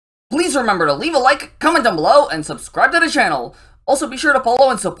Please remember to leave a like, comment down below, and subscribe to the channel. Also, be sure to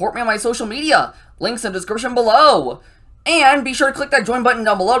follow and support me on my social media. Links in the description below. And be sure to click that join button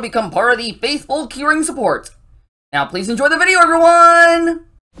down below to become part of the faithful keyring support. Now, please enjoy the video, everyone!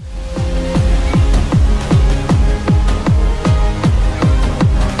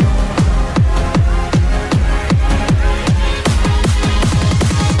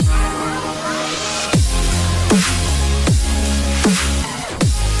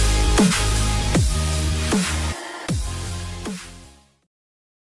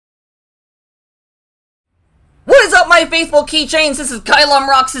 What is up, my faithful keychains? This is Caelum,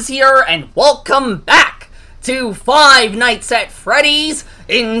 Roxas here, and welcome back to Five Nights at Freddy's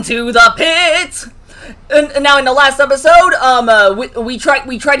Into the Pit. And now, in the last episode, we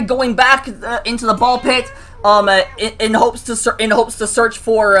tried going back into the ball pit, in hopes to search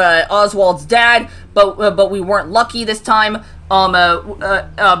for Oswald's dad, but we weren't lucky this time.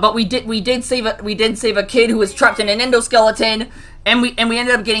 But we did save a kid who was trapped in an endoskeleton, and we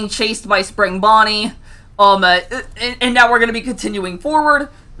ended up getting chased by Spring Bonnie. And now we're going to be continuing forward.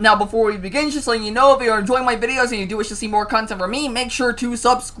 Now, before we begin, just letting you know, if you're enjoying my videos and you do wish to see more content from me, make sure to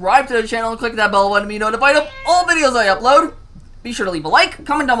subscribe to the channel and click that bell button to be notified of all videos I upload. Be sure to leave a like,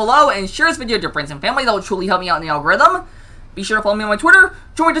 comment down below, and share this video with your friends and family. That will truly help me out in the algorithm. Be sure to follow me on my Twitter,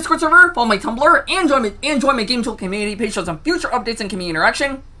 join my Discord server, follow my Tumblr, and join my Game Tool community page for some future updates and community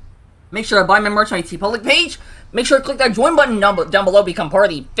interaction. Make sure to buy my merch on my TeePublic page. Make sure to click that join button down below to become part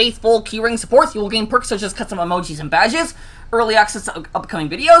of the faithful keyring supports. You will gain perks such as custom emojis and badges, early access to upcoming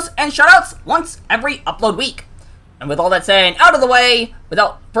videos, and shoutouts once every upload week. And with all that said, out of the way,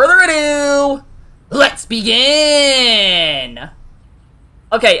 without further ado, let's begin!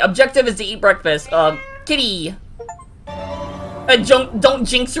 Okay, objective is to eat breakfast. Kitty. Don't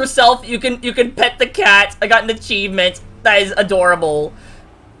jinx yourself. You can pet the cat. I got an achievement. That is adorable.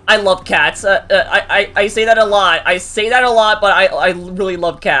 I love cats. I say that a lot. But I really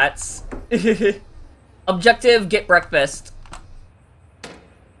love cats. Objective, get breakfast.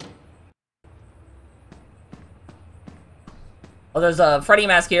 Oh, there's a Freddy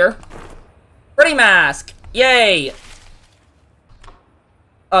mask here. Freddy mask! Yay!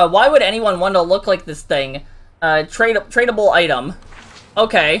 Why would anyone want to look like this thing? Tradable item.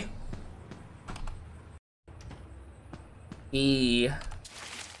 Okay.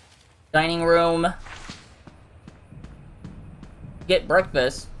 Dining room. Get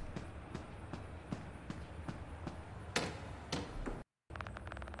breakfast.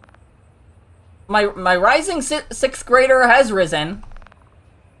 My rising sixth grader has risen.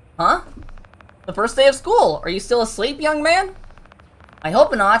 Huh? The first day of school. Are you still asleep, young man? I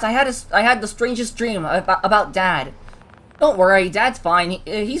hope not. I had the strangest dream about Dad. Don't worry, Dad's fine.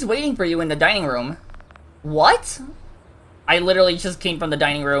 He's waiting for you in the dining room. What? I literally just came from the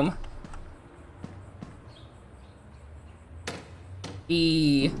dining room.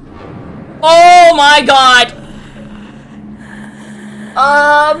 Oh my god!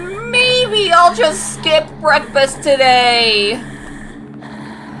 Maybe I'll just skip breakfast today.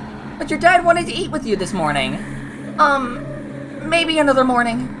 But your dad wanted to eat with you this morning. Maybe another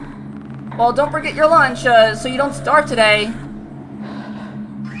morning. Well, don't forget your lunch, so you don't starve today.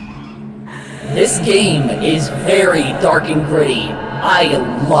 This game is very dark and gritty. I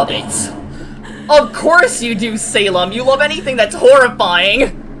love it. Of course you do, Caelum. You love anything that's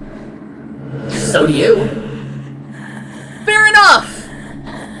horrifying. So do you. Fair enough.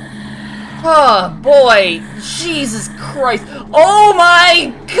 Oh, boy. Jesus Christ. Oh,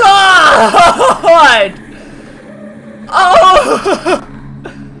 my God. Oh.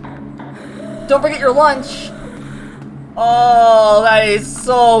 Don't forget your lunch. Oh, that is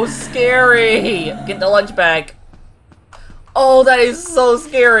so scary. Get the lunch bag. Oh, that is so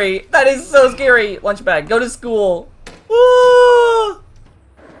scary. That is so scary. Lunch bag. Go to school. Ooh.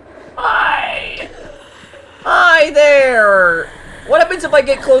 Hi. Hi there. What happens if I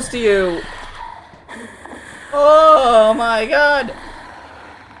get close to you? Oh my god.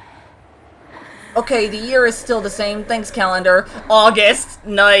 Okay, the year is still the same. Thanks, calendar. August.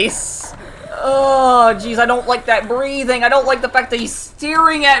 Nice. Oh, jeez, I don't like that breathing. I don't like the fact that he's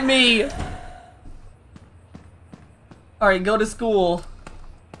staring at me. Alright, go to school.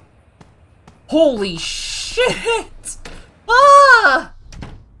 Holy shit! Ah!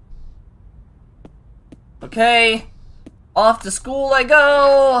 Okay. Off to school I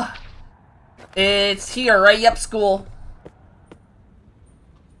go. It's here, right? Yep, school.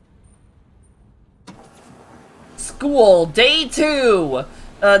 School, day 2.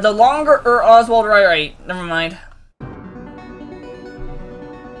 The longer, Oswald, right, never mind.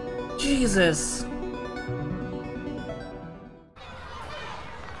 Jesus.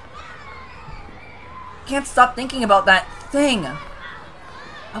 can't stop thinking about that thing.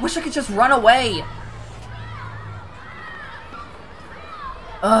 I wish I could just run away.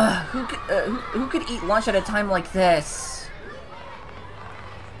 Who could eat lunch at a time like this?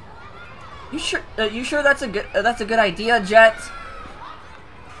 You sure that's a good idea, Jet?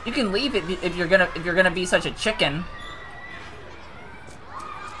 You can leave if you're gonna be such a chicken.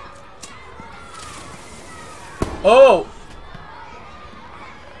 Oh!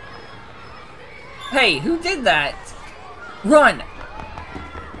 Hey, who did that? Run!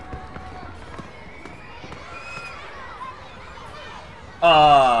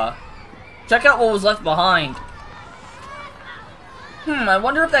 Check out what was left behind. I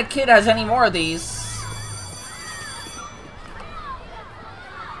wonder if that kid has any more of these.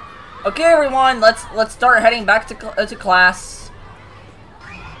 Okay, everyone, let's start heading back to class.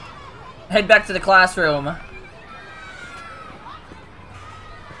 Head back to the classroom.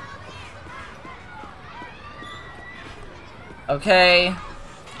 Okay.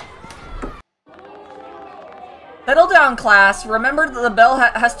 Settle down, class. Remember that the bell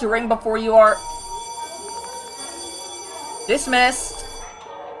has to ring before you are dismissed.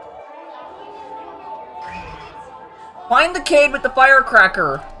 Find the kid with the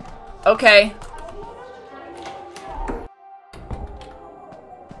firecracker. Okay.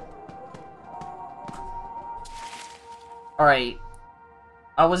 Alright.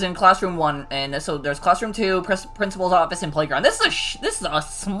 I was in classroom 1, and so there's classroom 2, principal's office, and playground. This is a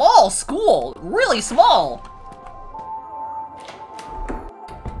small school, really small.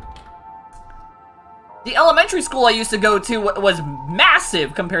 The elementary school I used to go to was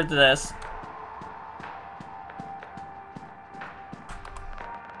massive compared to this.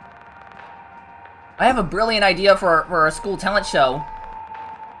 I have a brilliant idea for a school talent show.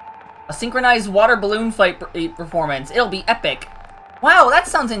 A synchronized water balloon fight performance. It'll be epic. Wow, that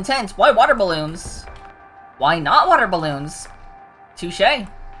sounds intense. Why water balloons? Why not water balloons? Touché.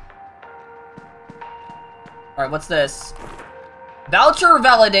 Alright, what's this? Voucher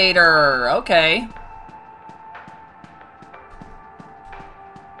validator. Okay.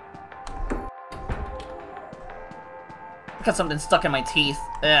 I got something stuck in my teeth.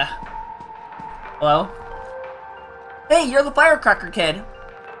 Ugh. Hello? Hey, you're the firecracker kid.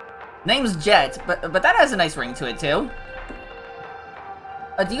 Name's Jet, but that has a nice ring to it too.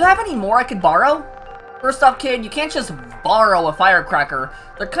 Do you have any more I could borrow? First off, kid, you can't just borrow a firecracker.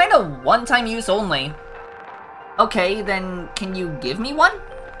 They're kind of one-time use only. Okay, then can you give me one?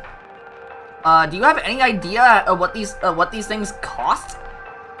 Do you have any idea of what these things cost?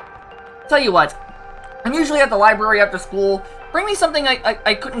 Tell you what, I'm usually at the library after school. Bring me something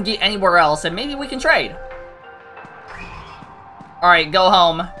I couldn't get anywhere else, and maybe we can trade. Alright, go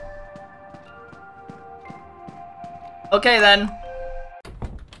home. Okay, then.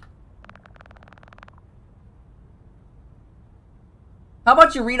 How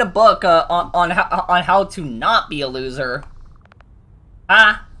about you read a book on how to not be a loser?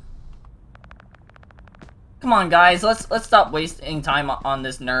 Ah. Come on, guys. Let's stop wasting time on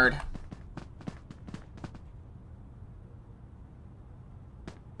this nerd.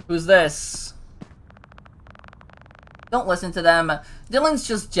 Who's this? Don't listen to them. Dylan's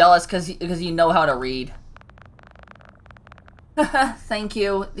just jealous because you know how to read. Thank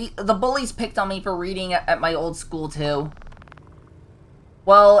you. The bullies picked on me for reading at my old school too.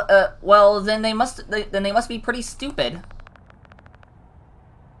 Well, then they must be pretty stupid.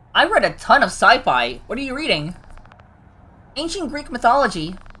 I read a ton of sci-fi. What are you reading? Ancient Greek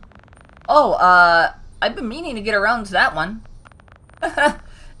mythology. Oh, I've been meaning to get around to that one.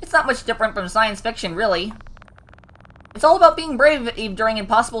 It's not much different from science fiction, really. It's all about being brave during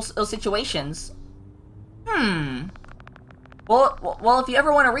impossible situations. Well, if you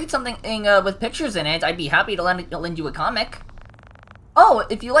ever want to read something with pictures in it, I'd be happy to lend you a comic. Oh,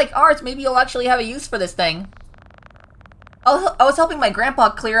 if you like art, maybe you'll actually have a use for this thing. I was helping my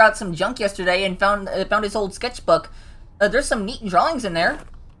grandpa clear out some junk yesterday and found his old sketchbook. There's some neat drawings in there.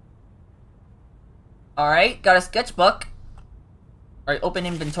 Alright, got a sketchbook. Alright, open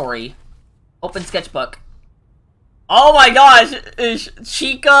inventory. Open sketchbook. Oh my gosh!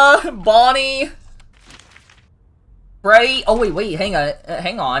 Chica, Bonnie, Freddy. Oh wait,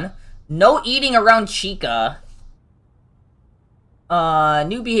 hang on. No eating around Chica.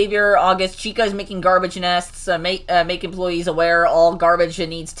 New behavior, August. Chica is making garbage nests. Make employees aware all garbage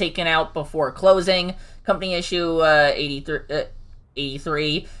needs taken out before closing. Company issue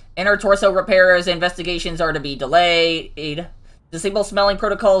 83. Inner torso repairs investigations are to be delayed. Disable smelling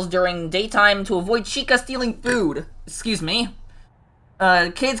protocols during daytime to avoid Chica stealing food. Excuse me.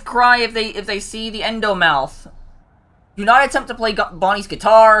 Kids cry if they see the endomouth. Do not attempt to play Bonnie's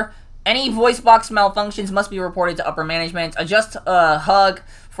guitar. Any voice box malfunctions must be reported to upper management. Adjust, hug,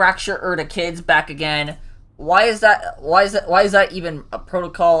 fracture to kids back again. Why is that even a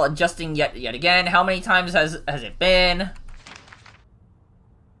protocol? Adjusting yet again. How many times has it been?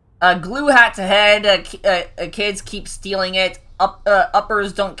 Glue hat to head. Kids keep stealing it.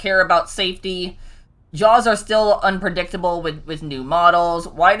 Uppers don't care about safety. Jaws are still unpredictable with new models.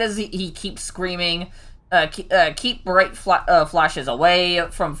 Why does he keep screaming? Keep bright flashes away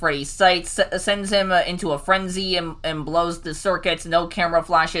from Freddy's sight. Sends him into a frenzy and blows the circuits. No camera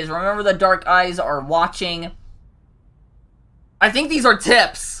flashes. Remember, the dark eyes are watching. I think these are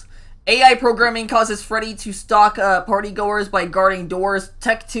tips. AI programming causes Freddy to stalk partygoers by guarding doors.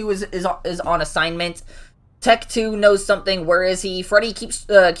 Tech 2 is on assignment. Tech 2 knows something. Where is he? Freddy keeps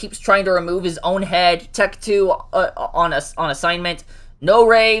trying to remove his own head. Tech 2 on assignment. No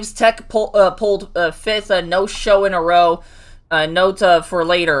raves. Tech pulled 5th. No show in a row. Note for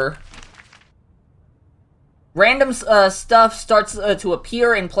later. Random stuff starts to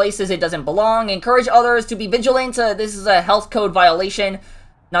appear in places it doesn't belong. Encourage others to be vigilant. This is a health code violation.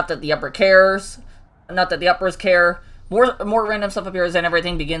 Not that the upper cares. Not that the uppers care. More random stuff appears and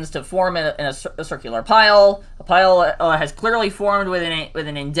everything begins to form in a circular pile. A pile has clearly formed with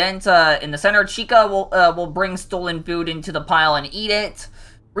an indent in the center. Chica will bring stolen food into the pile and eat it.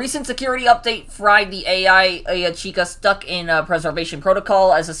 Recent security update fried the AI Chica stuck in preservation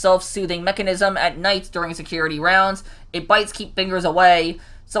protocol as a self-soothing mechanism at night during security rounds. It bites keep fingers away.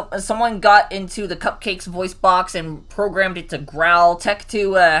 So someone got into the Cupcake's voice box and programmed it to growl. Tech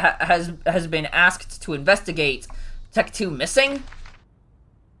 2 has been asked to investigate. Tech 2 missing?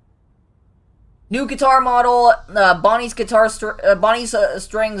 New guitar model. Bonnie's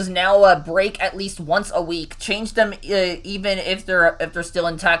strings now break at least once a week. Change them even if they're still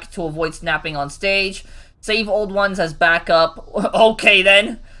intact to avoid snapping on stage. Save old ones as backup. Okay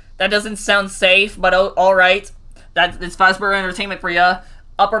then, that doesn't sound safe, but all right. It's Fazbear Entertainment for ya.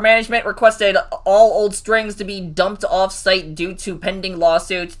 Upper management requested all old strings to be dumped off-site due to pending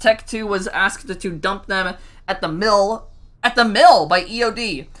lawsuit. Tech 2 was asked to dump them at the mill by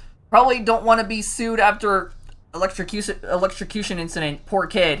EOD. Probably don't want to be sued after electrocution incident. Poor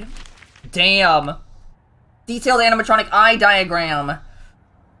kid. Damn. Detailed animatronic eye diagram.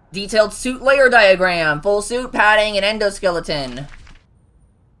 Detailed suit layer diagram. Full suit, padding, and endoskeleton.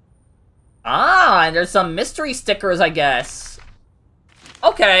 Ah, and there's some mystery stickers, I guess.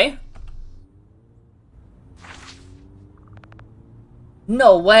 Okay.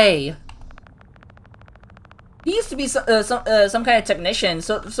 No way. He used to be some kind of technician,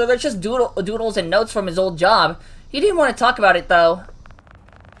 so they're just doodles and notes from his old job. He didn't want to talk about it, though.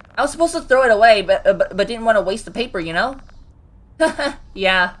 I was supposed to throw it away, but didn't want to waste the paper, you know?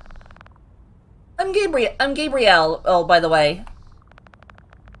 Yeah. I'm Gabrielle, oh, by the way.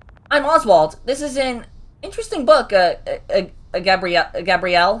 I'm Oswald. This is an interesting book,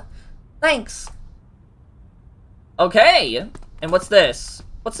 Gabrielle. Thanks. Okay. And what's this?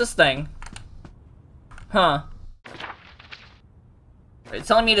 What's this thing? Huh. It's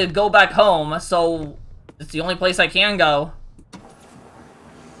telling me to go back home, so it's the only place I can go.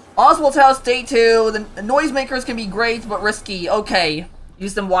 Oswald's house, day 2. The noisemakers can be great, but risky. Okay.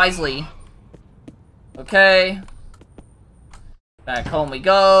 Use them wisely. Okay. Back home we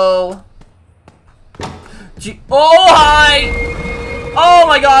go. Oh, hi! Oh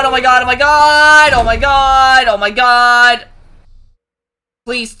my god, oh my god, oh my god! Oh my god, oh my god!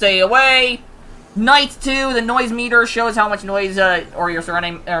 Please stay away. Night 2, the noise meter shows how much noise or your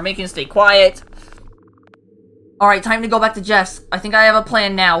surrounding are making. Stay quiet. Alright, time to go back to Jeff's. I think I have a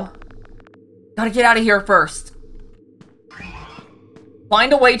plan now. Gotta get out of here first.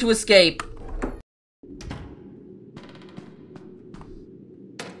 Find a way to escape.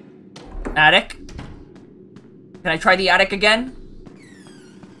 Attic? Can I try the attic again?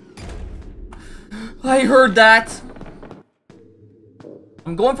 I heard that.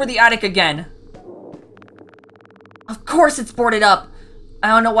 I'm going for the attic again. Of course it's boarded up. I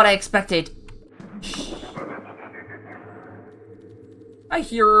don't know what I expected. Shh. I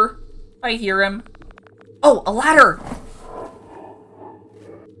hear her. I hear him. Oh, a ladder!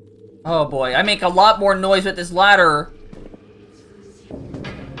 Oh boy, I make a lot more noise with this ladder.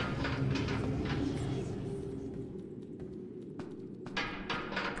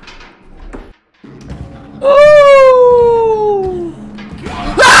 Oh!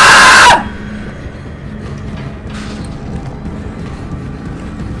 Ah!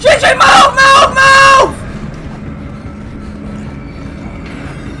 JJ, move!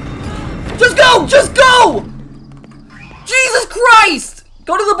 Just go! Just go! Jesus Christ!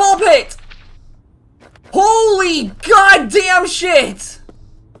 Go to the ball pit! Holy goddamn shit!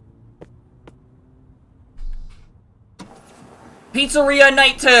 Pizzeria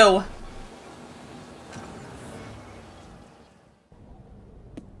night 2.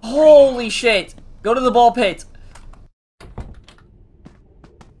 Holy shit. Go to the ball pit.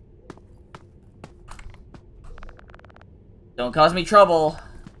 Don't cause me trouble.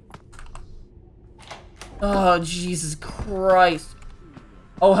 Oh, Jesus Christ.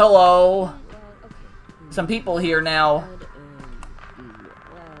 Oh, hello. Some people here now.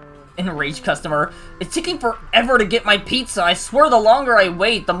 Enraged customer. It's taking forever to get my pizza. I swear the longer I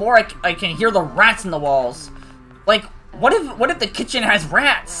wait, the more I can hear the rats in the walls. Like, what if the kitchen has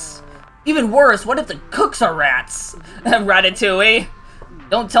rats? Even worse, what if the cooks are rats? Ratatouille.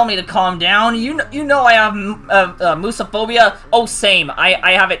 Don't tell me to calm down. You know I have musophobia. Oh, same.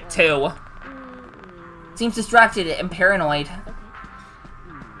 I have it too. Seems distracted and paranoid.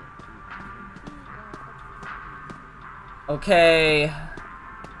 Okay.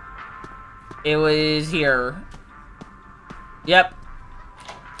 It was here. Yep.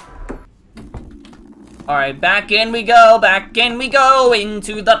 Alright, back in we go,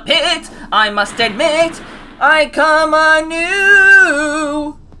 into the pit. I must admit, I come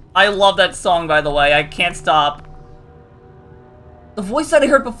anew. I love that song, by the way. I can't stop. The voice that I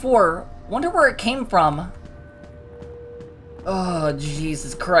heard before, wonder where it came from. Oh,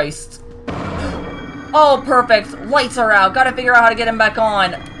 Jesus Christ. Oh, perfect. Lights are out. Gotta figure out how to get him back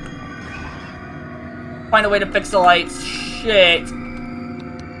on. Find a way to fix the lights. Shit.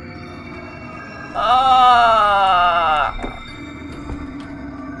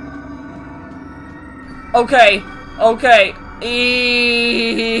 Okay. Okay.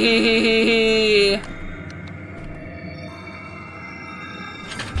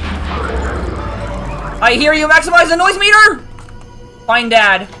 I hear you. Maximize the noise meter. Find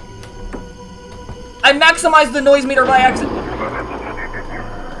Dad. I maximized the noise meter by accident.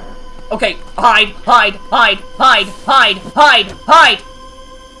 Okay, hide, hide, hide, hide, hide, hide, hide!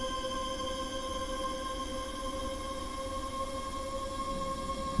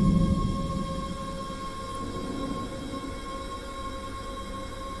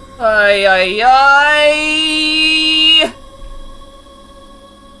 Ay, ay, ay!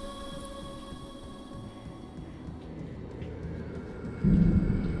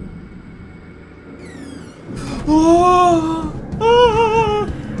 Oh, oh.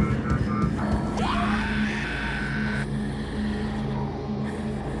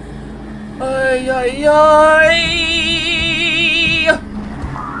 Ay, ay, ay!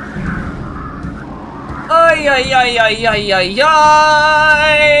 Ay, ay, ay, ay, ay, ay,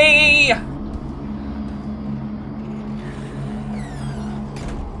 ay!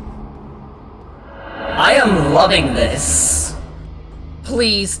 I am loving this.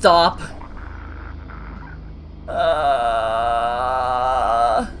 Please stop.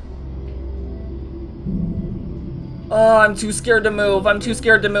 Oh, I'm too scared to move. I'm too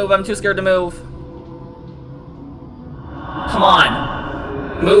scared to move. I'm too scared to move. Come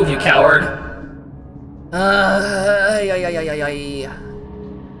on. Move, you coward.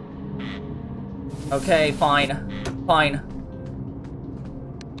 Okay, fine. Fine.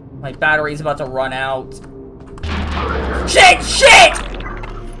 My battery's about to run out. Shit! Shit!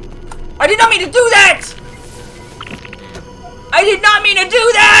 I did not mean to do that! I did not mean to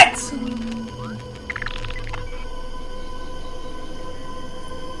do that!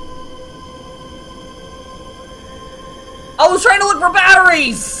 I was trying to look for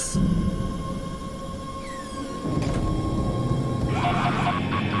batteries!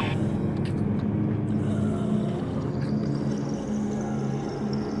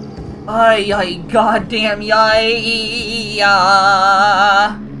 Ay, ay, goddamn, yay!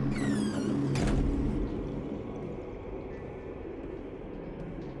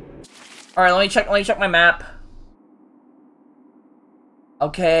 Alright, let me check my map.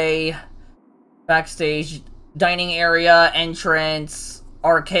 Okay. Backstage, dining area, entrance,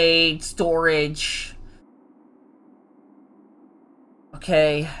 arcade, storage.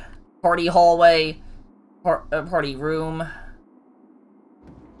 Okay. Party hallway, party room.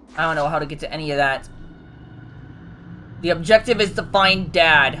 I don't know how to get to any of that. The objective is to find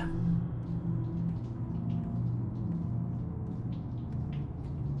Dad.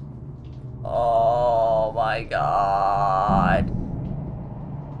 Oh my god.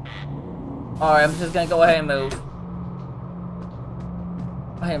 Alright, I'm just gonna go ahead and move.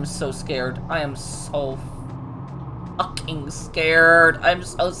 I am so scared. I am so fucking scared. I'm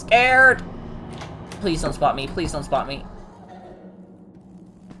so scared. Please don't spot me. Please don't spot me.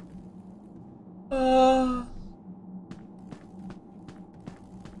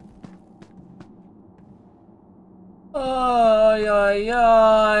 Ay, ay,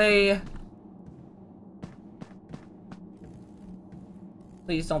 ay.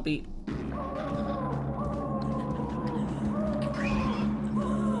 Please don't be...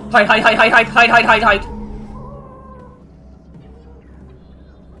 Hide, hide, hide, hide, hide, hide, hide, hide, hide!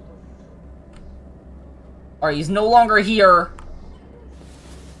 Alright, he's no longer here.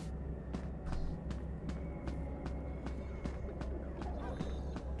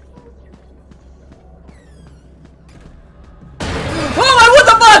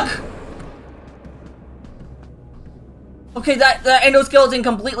 Okay, that endoskeleton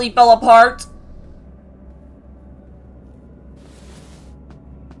completely fell apart.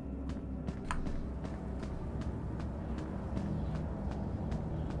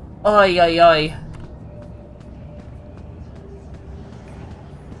 Ay, ay, ay.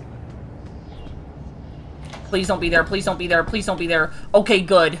 Please don't be there, please don't be there, please don't be there. Okay,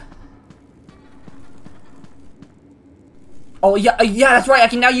 good. Oh, yeah, yeah, that's right, I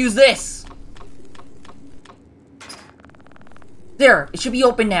can now use this. There, it should be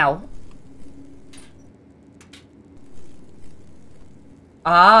open now.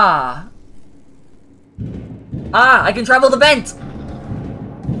 Ah. Ah, I can travel the vent!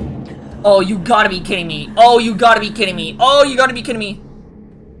 Oh, you gotta be kidding me. Oh, you gotta be kidding me. Oh, you gotta be kidding me.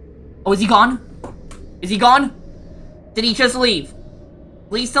 Oh, is he gone? Is he gone? Did he just leave?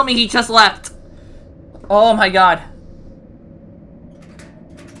 Please tell me he just left. Oh my god.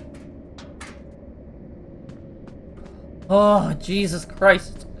 Oh, Jesus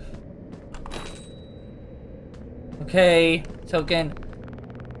Christ. Okay, token.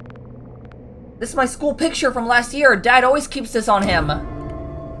 This is my school picture from last year. Dad always keeps this on him.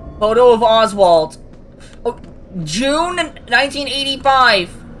 Photo of Oswald. Oh, June 1985.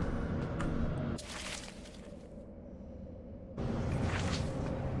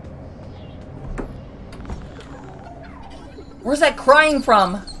 Where's that crying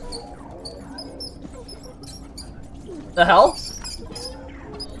from? The hell?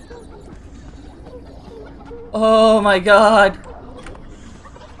 Oh my god.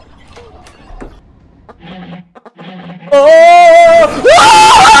 Oh!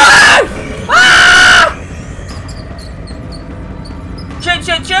 Ah! Ah!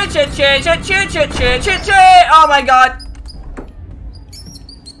 Oh my god.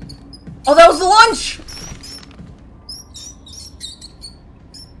 Oh, that was the lunch.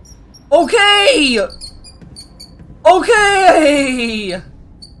 Okay. Okay!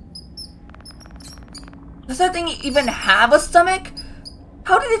 Does that thing even have a stomach?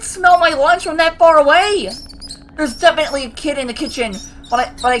 How did it smell my lunch from that far away? There's definitely a kid in the kitchen,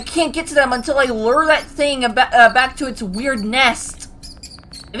 but I can't get to them until I lure that thing back to its weird nest.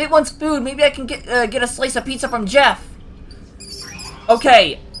 If it wants food, maybe I can get a slice of pizza from Jeff.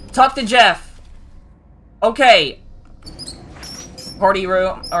 Okay, talk to Jeff. Okay. Party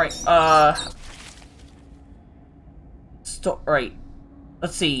room. Alright, Alright,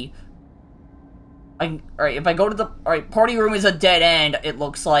 let's see. Alright, if I go to the... Alright, party room is a dead end, it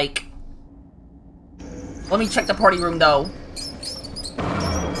looks like. Let me check the party room, though.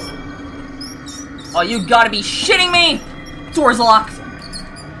 Oh, you gotta be shitting me! Door's locked.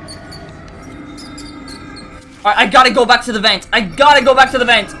 Alright, I gotta go back to the vent. I gotta go back to the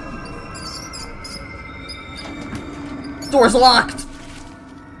vent. Door's locked.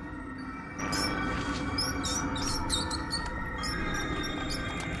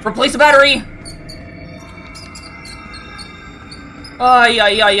 Replace the battery! Ay,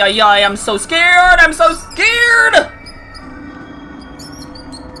 ay, ay, ay, ay, I'm so scared! I'm so scared!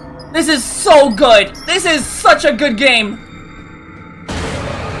 This is so good! This is such a good game!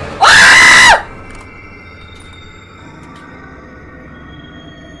 Ah!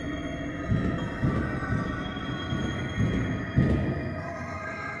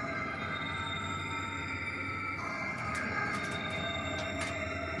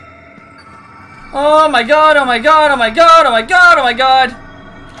 Oh my god, oh my god, oh my god, oh my god, oh my god!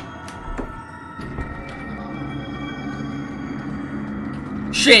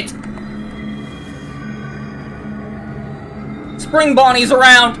 Shit! Spring Bonnie's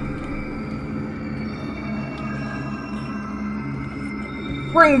around!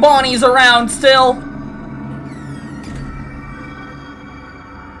 Spring Bonnie's around still!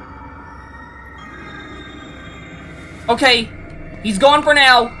 Okay, he's gone for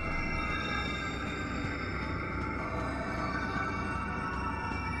now.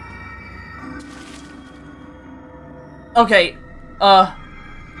 Okay, that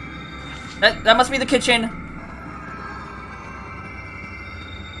must be the kitchen.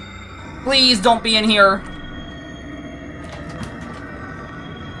 Please don't be in here.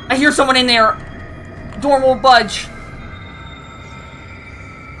 I hear someone in there. Door won't budge.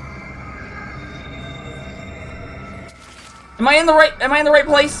 Am I in the right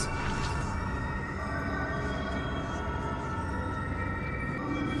place?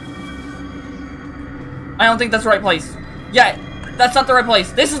 I don't think that's the right place. Yeah, that's not the right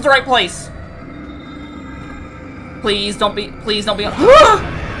place. This is the right place. Please don't be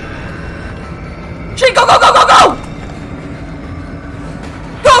Chica, go, go, go, go, go!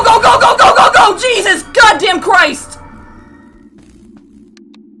 Go, go, go, go, go, go, go! Jesus goddamn Christ!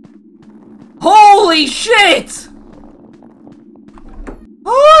 Holy shit!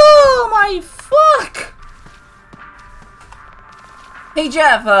 Oh my fuck! Hey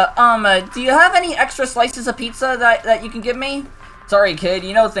Jeff, do you have any extra slices of pizza that you can give me? Sorry kid,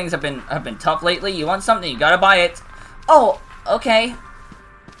 you know things have been tough lately. You want something, you gotta buy it. Oh, okay.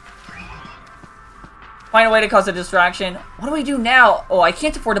 Find a way to cause a distraction. What do we do now? Oh, I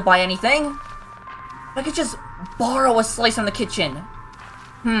can't afford to buy anything. I could just borrow a slice from the kitchen.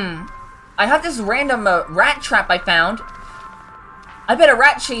 I have this random rat trap I found. I bet a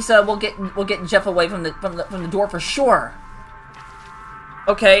rat chase will get Jeff away from the door for sure.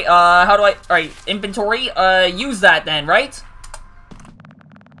 Okay, how do I... Alright, inventory, use that then, right?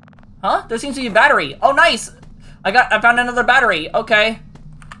 Huh? There seems to be a battery. Oh, nice! I found another battery. Okay.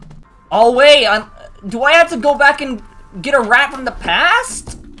 Oh, wait, do I have to go back and get a rat from the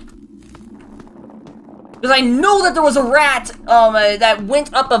past? Because I know that there was a rat, that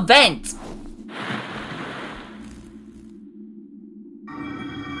went up a vent.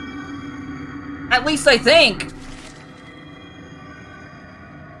 At least I think.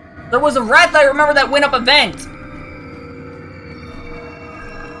 There was a rat that I remember that went up a vent.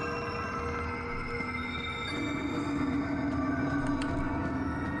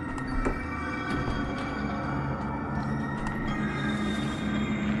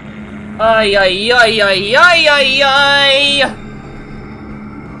 Ay, ay, ay, ay, ay, ay, ay.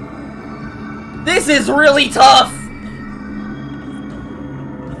 This is really tough.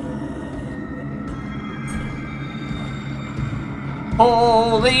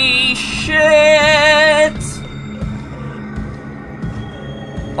 Holy shit!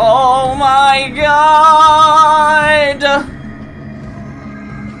 Oh my god!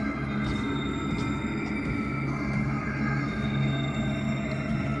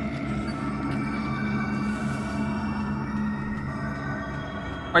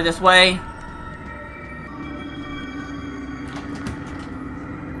 Or this way.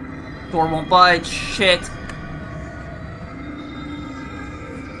 Door won't budge. Shit.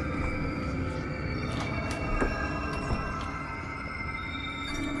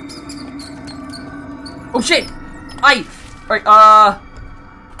 Oh shit! Alright,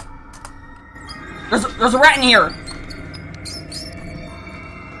 there's a rat in here!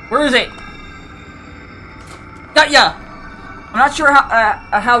 Where is it? Got ya! I'm not sure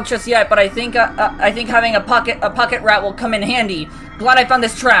how just yet, but I think having a pocket rat will come in handy. Glad I found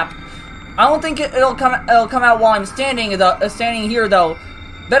this trap. I don't think it'll come out while I'm standing here though.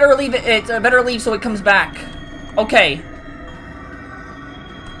 Better leave better leave so it comes back. Okay.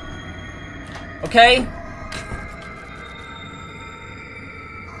 Okay.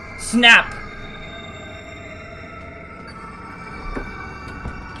 Snap!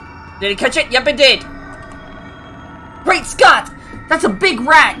 Did it catch it? Yep, it did! Great Scott! That's a big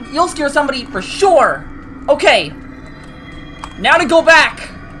rat! You'll scare somebody for sure! Okay. Now to go back!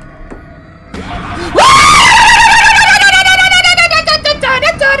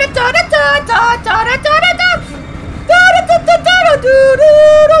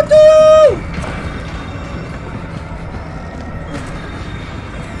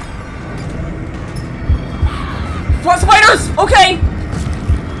 What spiders? Okay.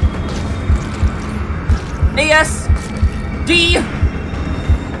 A-S D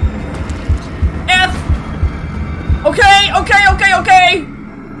F. Okay, okay, okay, okay.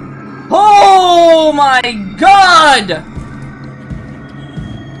 Oh my god.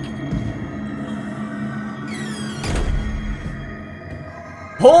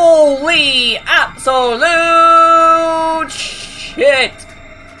 Holy absolute shit.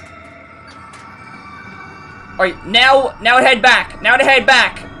 Alright, now to head back. Now to head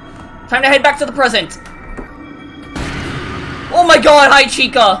back. Time to head back to the present. Oh my god, hi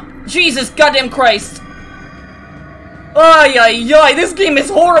Chica. Jesus goddamn Christ. Ay, ay, ay, this game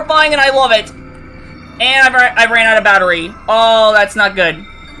is horrifying and I love it. And I ran out of battery. Oh, that's not good.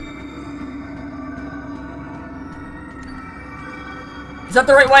 Is that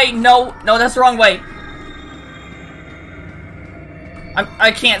the right way? No, no, that's the wrong way.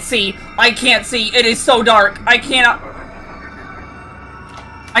 I can't see. I can't see. It is so dark. I cannot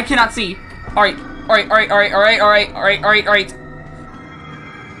see. Alright, alright, alright, alright, alright, alright, alright, alright, alright.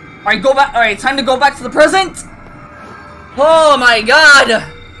 Alright, go back. Alright, time to go back to the present. Oh my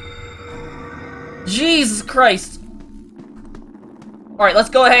god! Jesus Christ. Alright, let's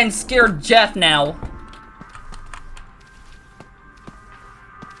go ahead and scare Jeff now.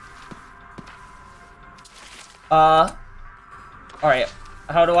 Alright,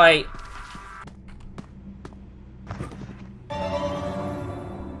 how do I...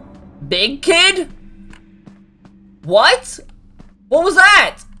 Big kid? What? What was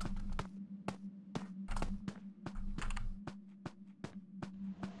that?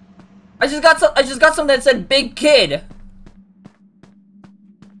 I just got something that said big kid.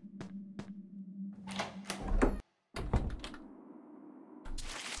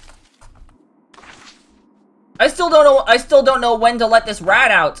 I still don't know when to let this rat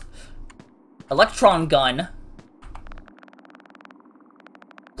out. Electron gun.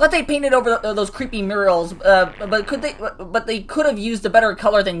 Glad they painted over those creepy murals, but they could have used a better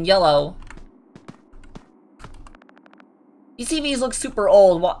color than yellow. These TVs look super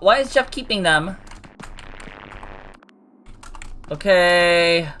old. Why is Jeff keeping them?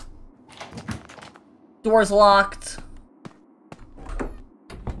 Okay. Door's locked.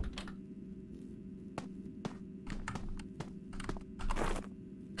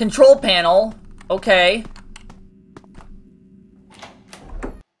 Control panel. Okay.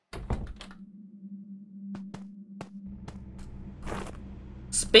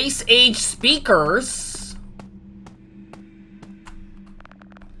 Space age speakers.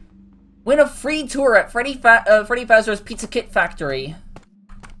 Win a free tour at Freddy Fazbear's Pizza Kit Factory.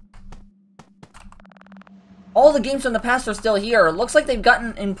 All the games from the past are still here. Looks like they've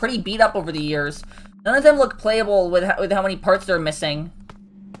gotten pretty beat up over the years. None of them look playable with how many parts they're missing.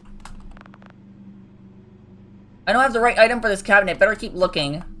 I don't have the right item for this cabinet. Better keep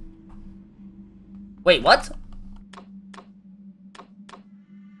looking. Wait, what?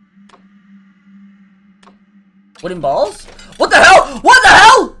 Wooden balls? What the hell? What the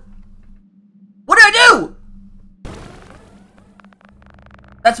hell? What did I do?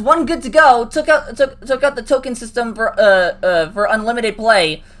 That's one good to go. Took out the token system for unlimited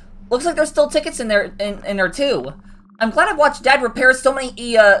play. Looks like there's still tickets in there too. I'm glad I've watched Dad repair so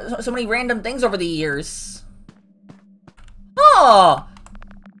many random things over the years. Oh.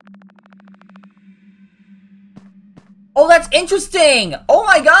 Oh, that's interesting. Oh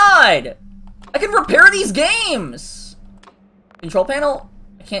my god. I can repair these games! Control panel?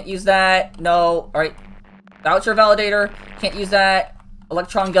 I can't use that. No. Alright. Voucher validator. Can't use that.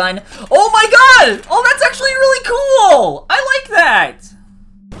 Electron gun. Oh my god! Oh, that's actually really cool! I like that!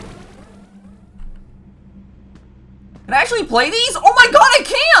 Can I actually play these? Oh my god, I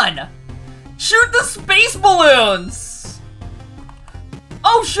can! Shoot the space balloons!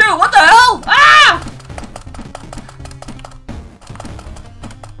 Oh shoot, what the hell? Ah!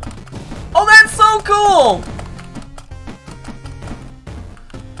 Oh, that's so cool!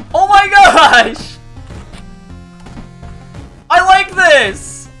 Oh my gosh! I like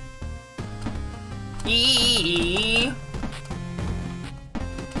this!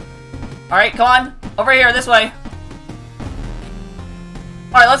 Alright, come on. Over here, this way.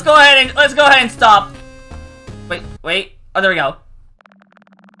 Alright, let's go ahead and stop. Wait. Oh, there we go.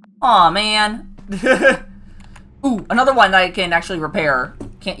 Aw, man. Ooh, another one that I can actually repair.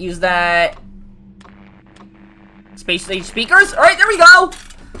 Can't use that. Space age speakers? Alright, there we go!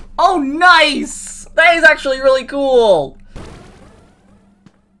 Oh, nice! That is actually really cool!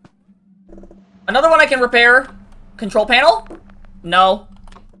 Another one I can repair. Control panel? No.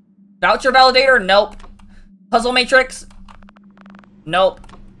 Voucher validator? Nope. Puzzle matrix? Nope.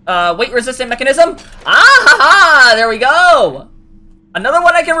 Weight resistant mechanism? Ah ha ha! There we go! Another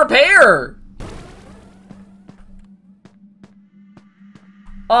one I can repair!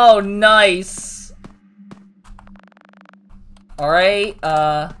 Oh, nice. Alright,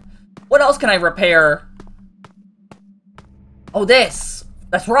 what else can I repair? Oh, this.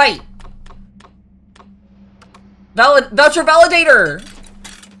 That's right. Voucher validator.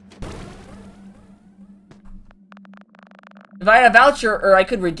 If I had a voucher, or I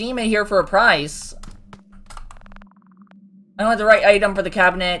could redeem it here for a price. I don't have the right item for the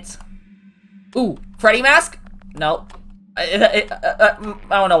cabinet. Ooh, Freddy mask? No. I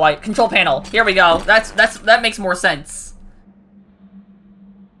don't know why. Control panel. Here we go. That makes more sense.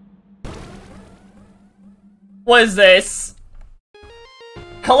 What is this?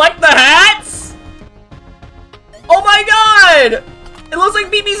 Collect the hats? Oh my god! It looks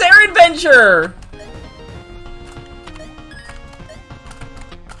like BB's Air Adventure!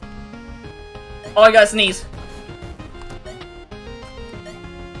 Oh, I gotta sneeze.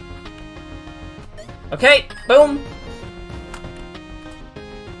 Okay, boom.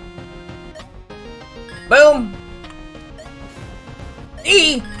 Boom.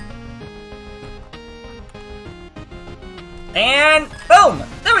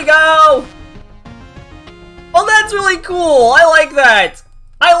 That's really cool. I like that.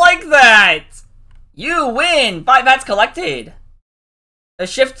 I like that. You win. 5 hats collected. A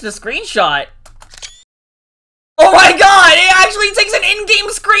shift to screenshot. Oh my god, it actually takes an in-game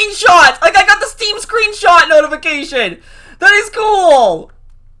screenshot! Like, I got the Steam screenshot notification! That is cool!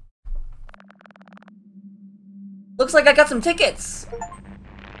 Looks like I got some tickets.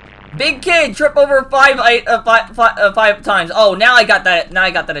 Big kid, trip over 5 times. Oh, now I got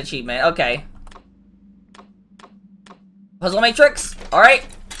that achievement. Okay. Puzzle matrix. Alright.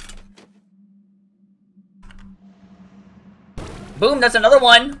 Boom, that's another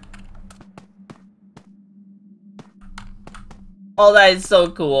one. Oh, that is so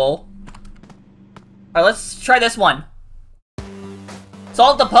cool. Alright, let's try this one.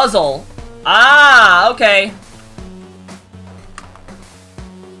 Solve the puzzle. Ah, okay.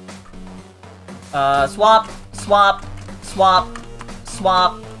 Swap, swap, swap,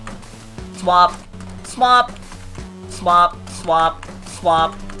 swap, swap, swap, swap, swap, swap,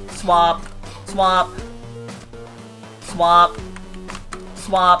 swap, swap, swap,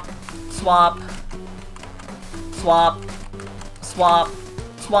 swap, swap, swap, swap,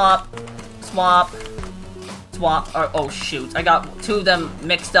 swap, swap, swap. Oh shoot, I got 2 of them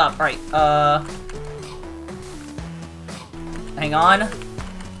mixed up. Alright, hang on.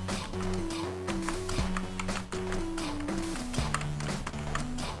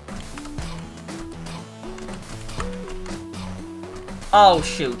 Oh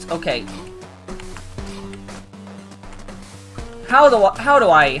shoot, okay. How do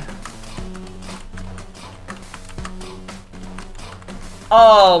I?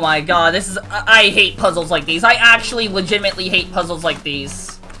 Oh my god, this is- I hate puzzles like these. I actually legitimately hate puzzles like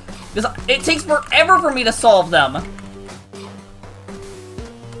these. Because it takes forever for me to solve them.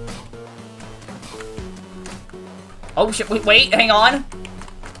 Oh shit, wait, hang on.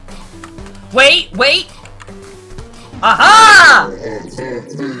 Wait! Aha!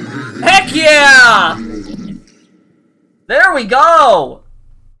 Heck yeah! There we go!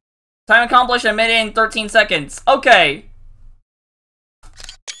 Time accomplished, a minute and 13 seconds. Okay.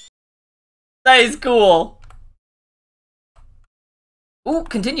 That is cool. Ooh,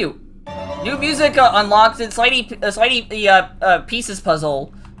 continue. New music unlocks its Slidey pieces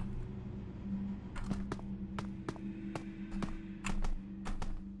puzzle.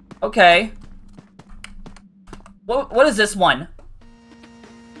 Okay. What is this one?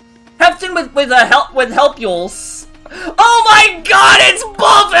 Hefton with helpules. Oh my god, it's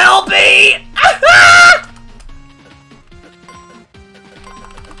Buff Helpy!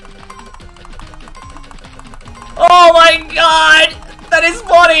 Oh my god! That is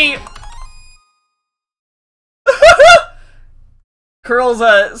funny! Curls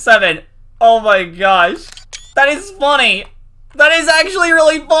 7. Oh my gosh. That is funny. That is actually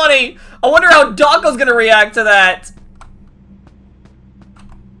really funny. I wonder how Dawko's gonna react to that.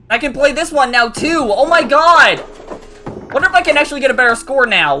 I can play this one now too. Oh my god. Wonder if I can actually get a better score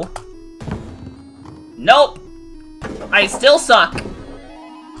now. Nope. I still suck.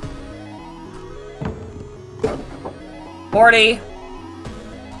 40.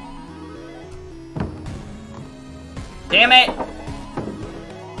 Damn it.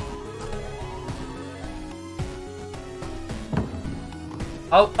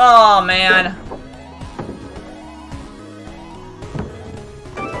 Oh man.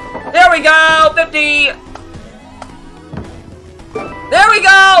 There we go! 50! There we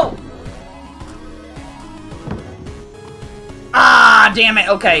go! Ah, damn it,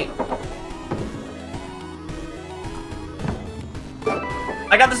 okay.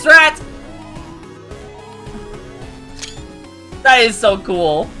 I got the strat! That is so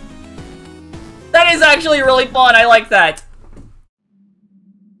cool. That is actually really fun, I like that.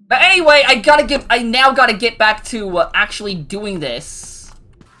 But anyway, I now gotta get back to actually doing this.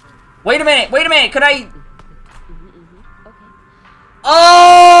 Wait a minute, could I...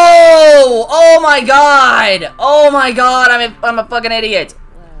 Oh! Oh my god! Oh my god, I'm a fucking idiot.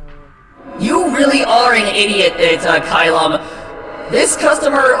 You really are an idiot, Caelum. This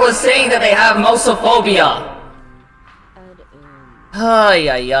customer was saying that they have mosophobia. Ay,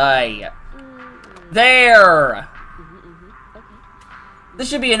 ay, ay. There! This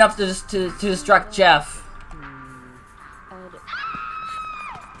should be enough to distract Jeff.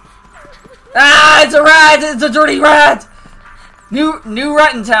 Ah, it's a rat! It's a dirty rat! New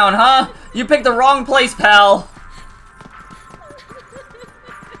rat in town, huh? You picked the wrong place, pal.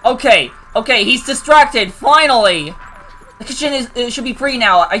 Okay, he's distracted, finally! The kitchen should be free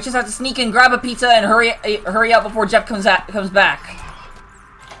now. I just have to sneak in, grab a pizza, and hurry out before Jeff comes back.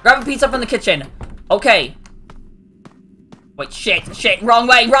 Grab a pizza from the kitchen. Okay. Wait, shit, wrong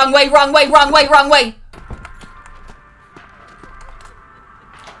way!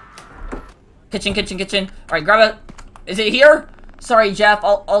 Kitchen, kitchen, kitchen. Alright, grab it. Is it here? Sorry, Jeff.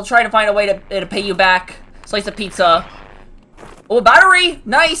 I'll try to find a way to pay you back. Slice of pizza. Oh, a battery!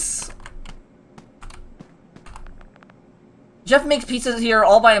 Nice! Jeff makes pizzas here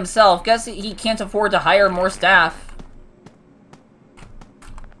all by himself. Guess he can't afford to hire more staff.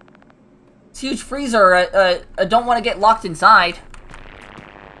 It's a huge freezer. I don't want to get locked inside.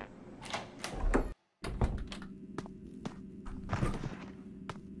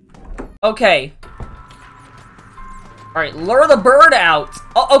 Okay. Alright, lure the bird out.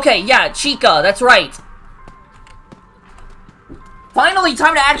 Oh, okay, yeah, Chica, that's right. Finally,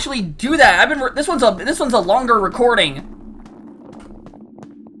 time to actually do that. This one's a longer recording.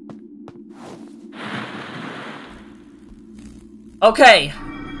 Okay.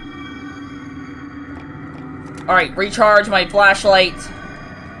 Alright, recharge my flashlight.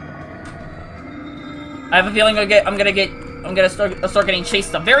 I have a feeling I'm gonna start getting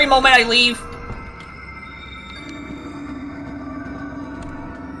chased the very moment I leave.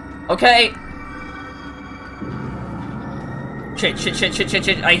 Okay. Shit, shit, shit, shit, shit,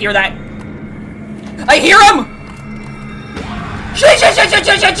 shit. I hear that. I hear him! Shit, shit, shit, shit,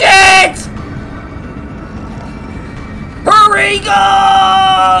 shit, shit, shit! Hurry,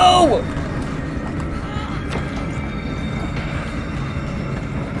 go!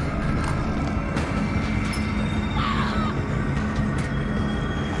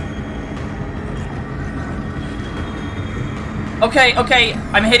 Okay, okay,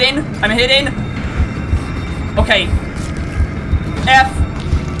 I'm hidden. Okay. F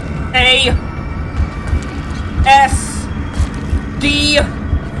A S D.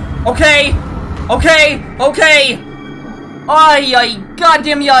 Okay, okay, okay. Ay, ay,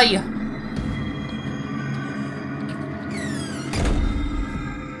 goddamn yay.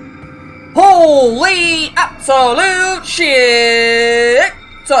 Holy absolute shit.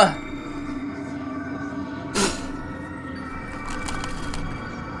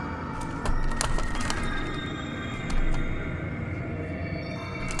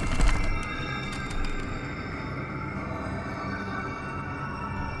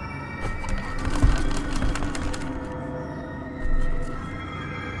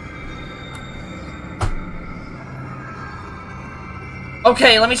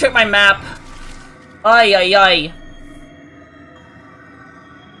 Okay, let me check my map. Ay, ay, ay.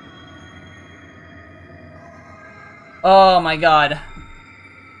 Oh my god.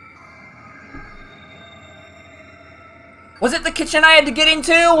 Was it the kitchen I had to get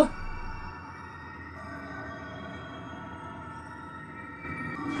into?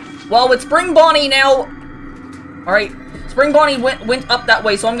 Well, with Spring Bonnie now... Alright, Spring Bonnie went up that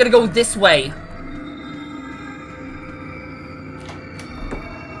way, so I'm gonna go this way.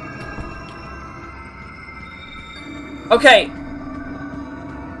 Okay.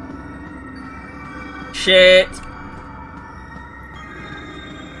 Shit.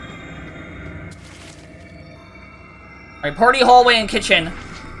 Alright, party hallway and kitchen.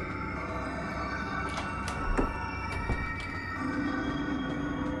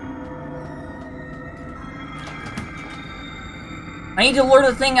 I need to lure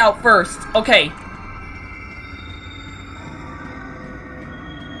the thing out first. Okay.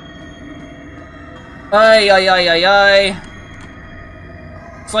 Ay, ay, ay, ay, ay.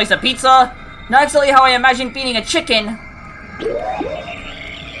 Slice of pizza. Not exactly how I imagine feeding a chicken.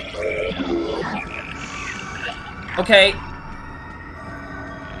 Okay.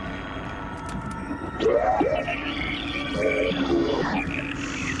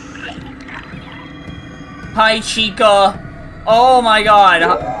 Hi, Chica. Oh my god.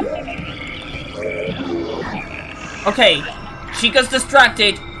 Okay. Chica's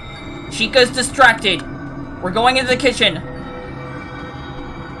distracted. Chica's distracted. We're going into the kitchen.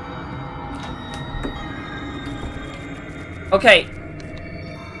 Okay.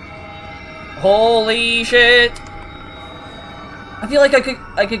 Holy shit. I feel like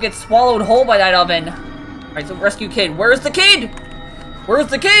I could get swallowed whole by that oven. Alright, so rescue kid. Where's the kid? Where's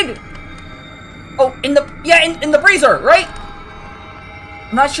the kid? Oh, in the freezer, right?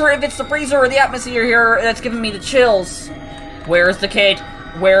 I'm not sure if it's the freezer or the atmosphere here that's giving me the chills. Where's the kid?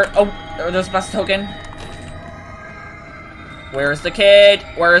 Where? Oh, there's a best token. Where's the kid?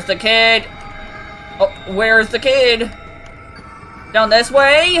 Where's the kid? Oh, where's the kid? Down this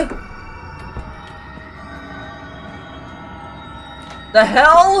way? The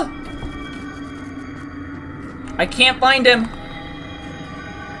hell? I can't find him.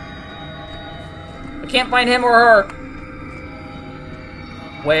 I can't find him or her.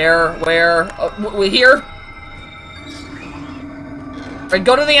 Where? We here? Right,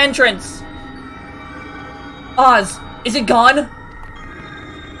 go to the entrance. Oz, is it gone?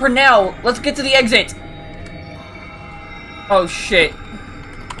 For now, let's get to the exit. Oh, shit.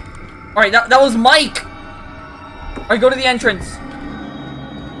 Alright, that was Mike. Alright, go to the entrance.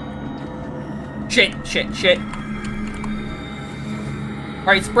 Shit.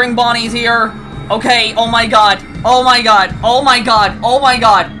 Alright, Spring Bonnie's here. Okay, oh my god. Oh my god. Oh my god. Oh my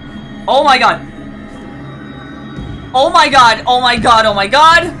god. Oh my god. Oh my god. Oh my god. Oh my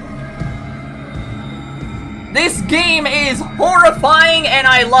god. This game is horrifying and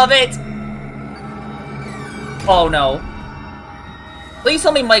I love it. Oh no. Please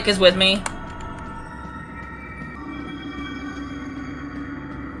tell me Mike is with me.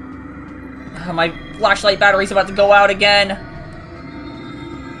 My flashlight battery's about to go out again.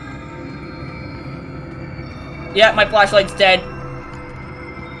 Yeah, my flashlight's dead.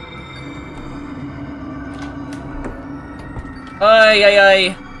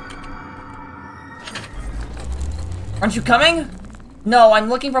 Ay. Aren't you coming? No, I'm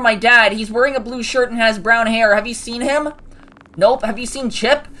looking for my dad. He's wearing a blue shirt and has brown hair. Have you seen him? Nope. Have you seen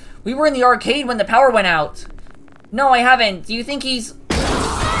Chip? We were in the arcade when the power went out. No, I haven't. Do you think he's...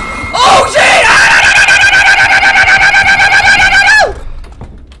 Oh, shit!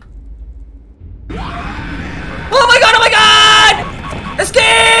 Oh my god! Oh my god!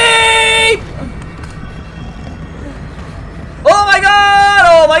 Escape! Oh my god!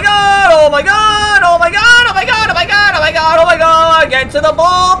 Oh my god! Oh my god! Oh my god! Oh my god! Oh my god! Oh my god! Oh my god! Get to the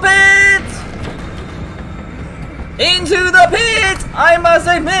ball pit! Into the pit! I must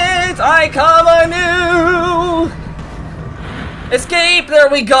admit, I come anew! Escape! There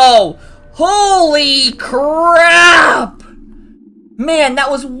we go! Holy crap! Man,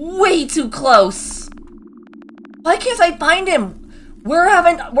 that was way too close! Why can't I find him? Where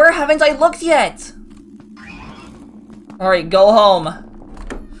haven't I looked yet? Alright, go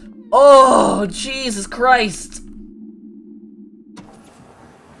home. Oh, Jesus Christ.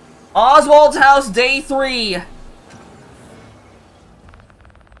 Oswald's house, day 3.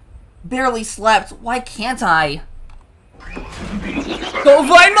 Barely slept. Why can't I? Go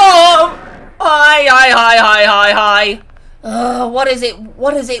find Mom! Hi. What is it?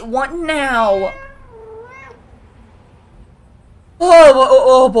 What does it want now?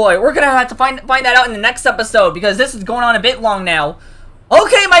 Oh boy, we're gonna have to find that out in the next episode because this is going on a bit long now.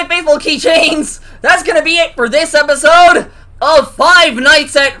 Okay, my faithful keychains, that's gonna be it for this episode of Five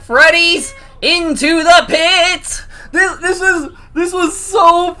Nights at Freddy's Into the Pit. This was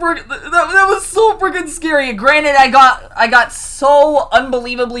so that was so freaking scary. Granted, I got so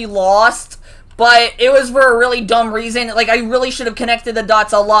unbelievably lost, but it was for a really dumb reason. Like, I really should have connected the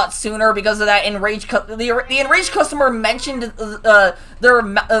dots a lot sooner because of that enraged the enraged customer mentioned their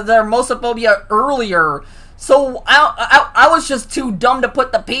mosophobia earlier. So I was just too dumb to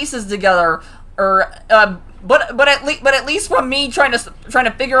put the pieces together. But at least from me trying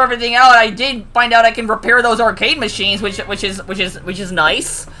to figure everything out, I did find out I can repair those arcade machines, which is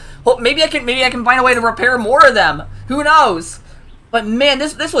nice. Well, maybe I can find a way to repair more of them. Who knows? But man,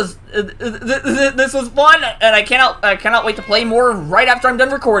 this was fun, and I cannot wait to play more right after I'm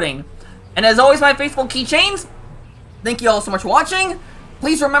done recording. And as always, my faithful keychains, thank you all so much for watching.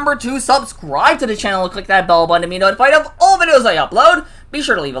 Please remember to subscribe to the channel and click that bell button to be notified of all videos I upload. Be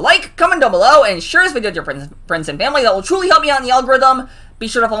sure to leave a like, comment down below, and share this video with your friends and family. That will truly help me out in the algorithm. Be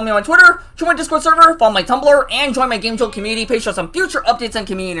sure to follow me on Twitter, join my Discord server, follow my Tumblr, and join my Game Jolt community page for some future updates and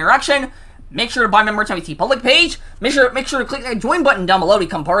community interaction. Make sure to buy my merch on my public page. Make sure to click that join button down below to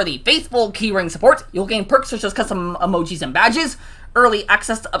become part of the faithful keyring support. You'll gain perks such as custom emojis and badges, early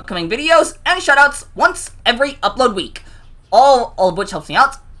access to upcoming videos, and shoutouts once every upload week. All of which helps me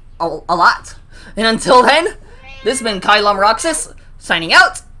out a lot. And until then, this has been Caelum Roxas, signing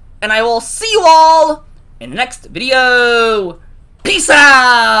out, and I will see you all in the next video. Peace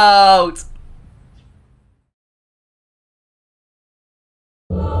out!